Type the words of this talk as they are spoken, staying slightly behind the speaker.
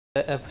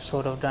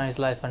Episode of Danny's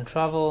Life and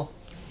Travel,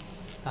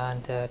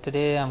 and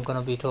today I'm going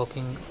to be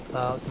talking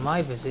about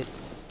my visit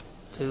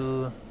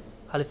to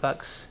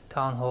Halifax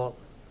Town Hall.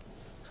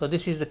 So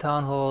this is the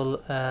Town Hall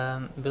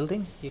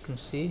building. You can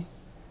see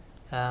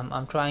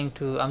I'm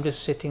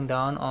just sitting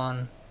down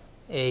on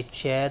a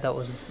chair that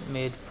was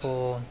made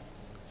for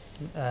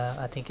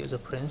I think it was a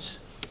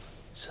prince.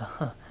 So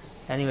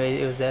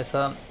anyway, it was there,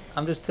 so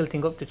I'm just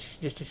tilting up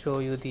just to show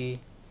you the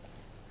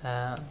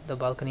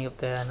balcony up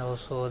there, and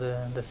also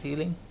the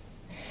ceiling.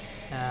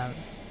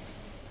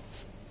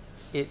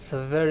 It's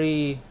a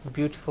very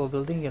beautiful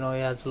building, it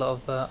has a lot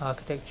of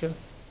architecture,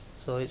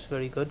 so it's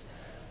very good.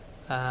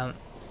 And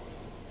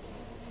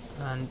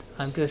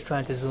I'm just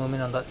trying to zoom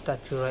in on that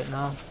statue right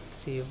now,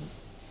 see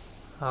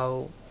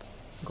how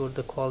good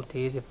the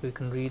quality is, if we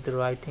can read the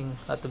writing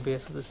at the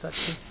base of the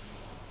statue,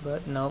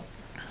 but no,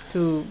 it's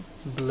too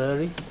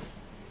blurry.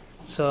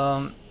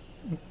 So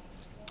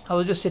I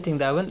was just sitting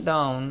there. I went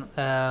down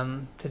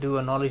to do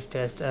a knowledge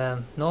test.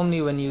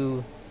 Normally when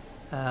you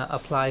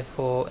apply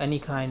for any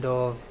kind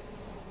of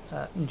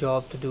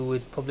job to do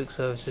with public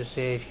services,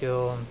 say if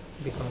you're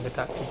becoming a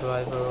taxi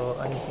driver or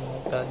anything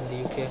like that in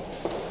the UK,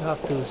 you have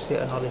to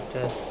sit a knowledge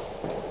test,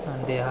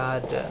 and they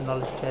had a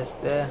knowledge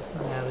test there,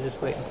 and I was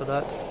just waiting for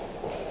that.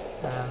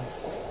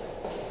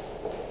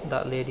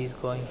 That lady's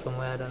going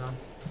somewhere, I don't know.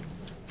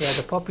 Yeah,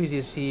 the poppies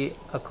you see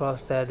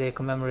across there, they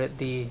commemorate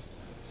the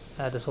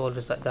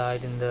soldiers that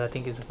died in I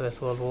think it's the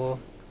First World War.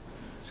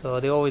 So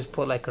they always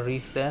put like a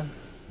wreath there,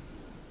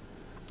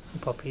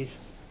 poppies.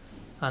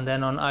 And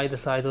then on either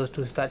side, those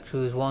two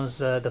statues, one's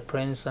the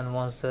prince and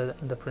one's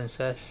the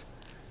princess.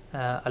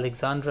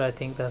 Alexandra, I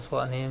think that's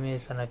what her name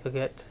is, and I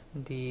forget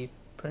the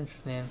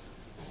prince's name.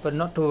 But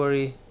not to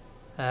worry,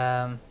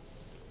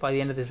 by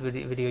the end of this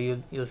video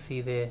you'll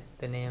see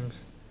the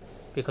names,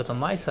 because on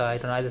my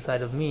side, on either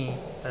side of me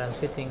where I'm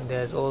sitting,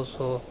 there's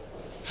also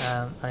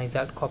an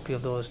exact copy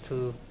of those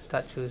two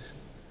statues.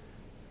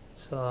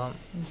 So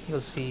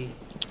you'll see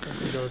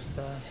those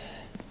in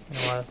a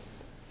while.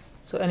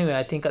 So anyway,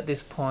 I think at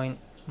this point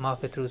I'm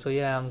halfway through, so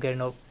yeah, I'm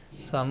getting up.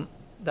 So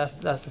that's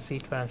the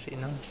seat where I'm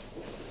sitting on.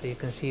 So you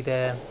can see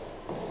there,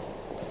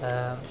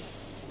 it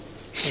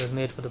was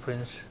made for the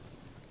prince,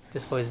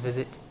 just for his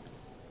visit.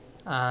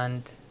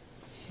 And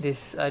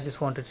this, I just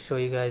wanted to show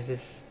you guys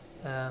this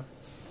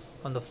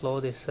on the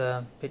floor, this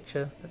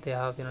picture that they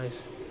have,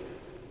 it's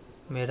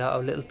made out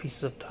of little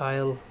pieces of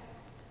tile,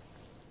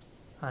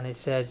 and it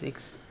says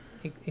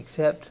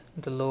except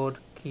the Lord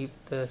keep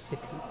the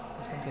city,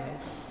 or something like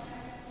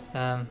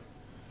that.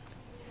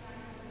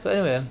 So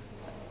anyway,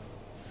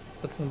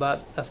 looking back,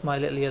 that's my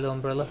little yellow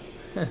umbrella.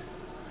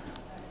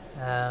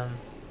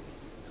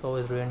 It's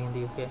always raining in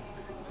the UK.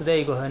 So there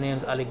you go, her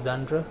name's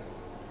Alexandra.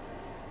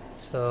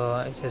 So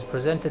it says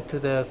presented to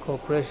the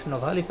Corporation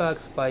of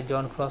Halifax by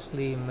John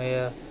Crossley,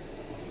 Mayor,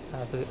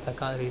 I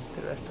can't read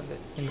the rest of it,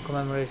 in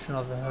commemoration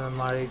of her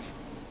marriage,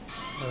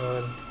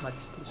 Royal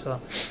Majesty. So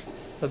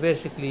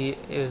basically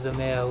it was the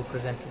mayor who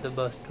presented the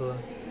bust to him,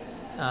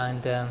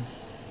 and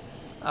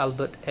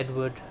Albert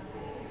Edward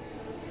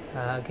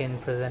again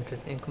presented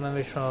in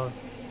commemoration of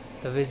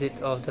the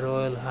visit of the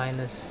Royal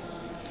Highness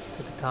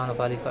to the town of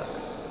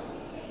Halifax.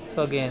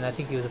 So again, I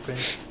think he was a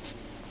prince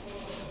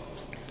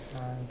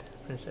and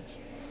princess,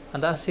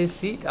 and that's his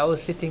seat. I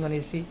was sitting on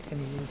his seat. Can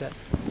you see that?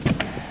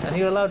 And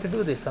you're allowed to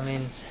do this. I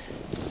mean,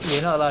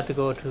 you're not allowed to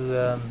go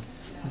to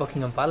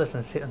Buckingham Palace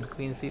and sit on the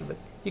Queen's seat, but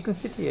you can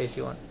sit here if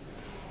you want.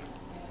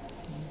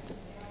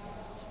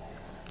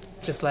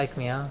 Just like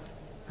me, huh?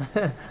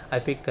 I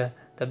picked the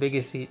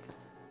biggest seat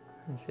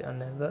and sit on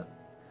there,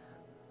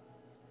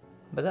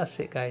 but that's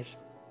it, guys.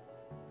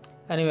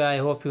 Anyway, I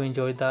hope you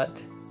enjoyed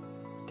that.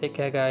 Take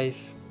care,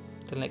 guys.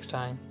 Till next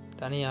time.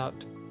 Danny out.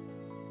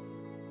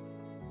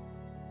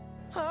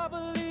 I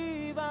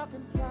believe I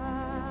can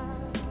fly.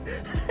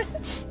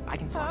 I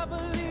can fly. I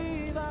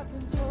believe I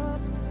can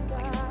touch the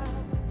sky.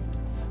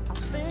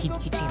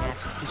 He'd seen an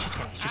accident.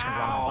 He's just gonna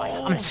run on by.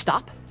 I'm gonna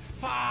stop.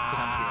 Because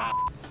I'm here.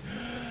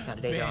 Now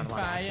today there aren't a lot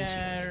of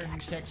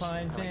accidents.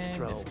 I like to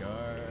throw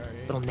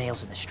little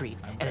nails in the street,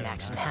 and an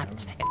accident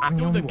happens, and I'm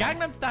the only one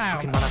Gangnam Style.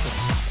 who can run up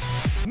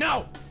and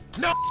No!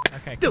 No!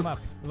 Okay, Dude, come up.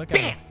 Look at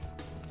bam! me.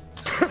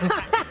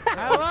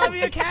 I love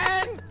you,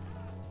 Ken!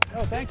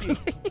 Oh, thank you.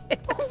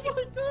 Oh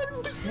my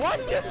god!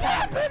 What just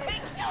happened?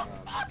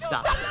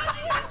 Stop.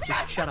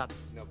 Just shut up.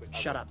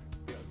 Shut up.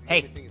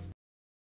 Hey.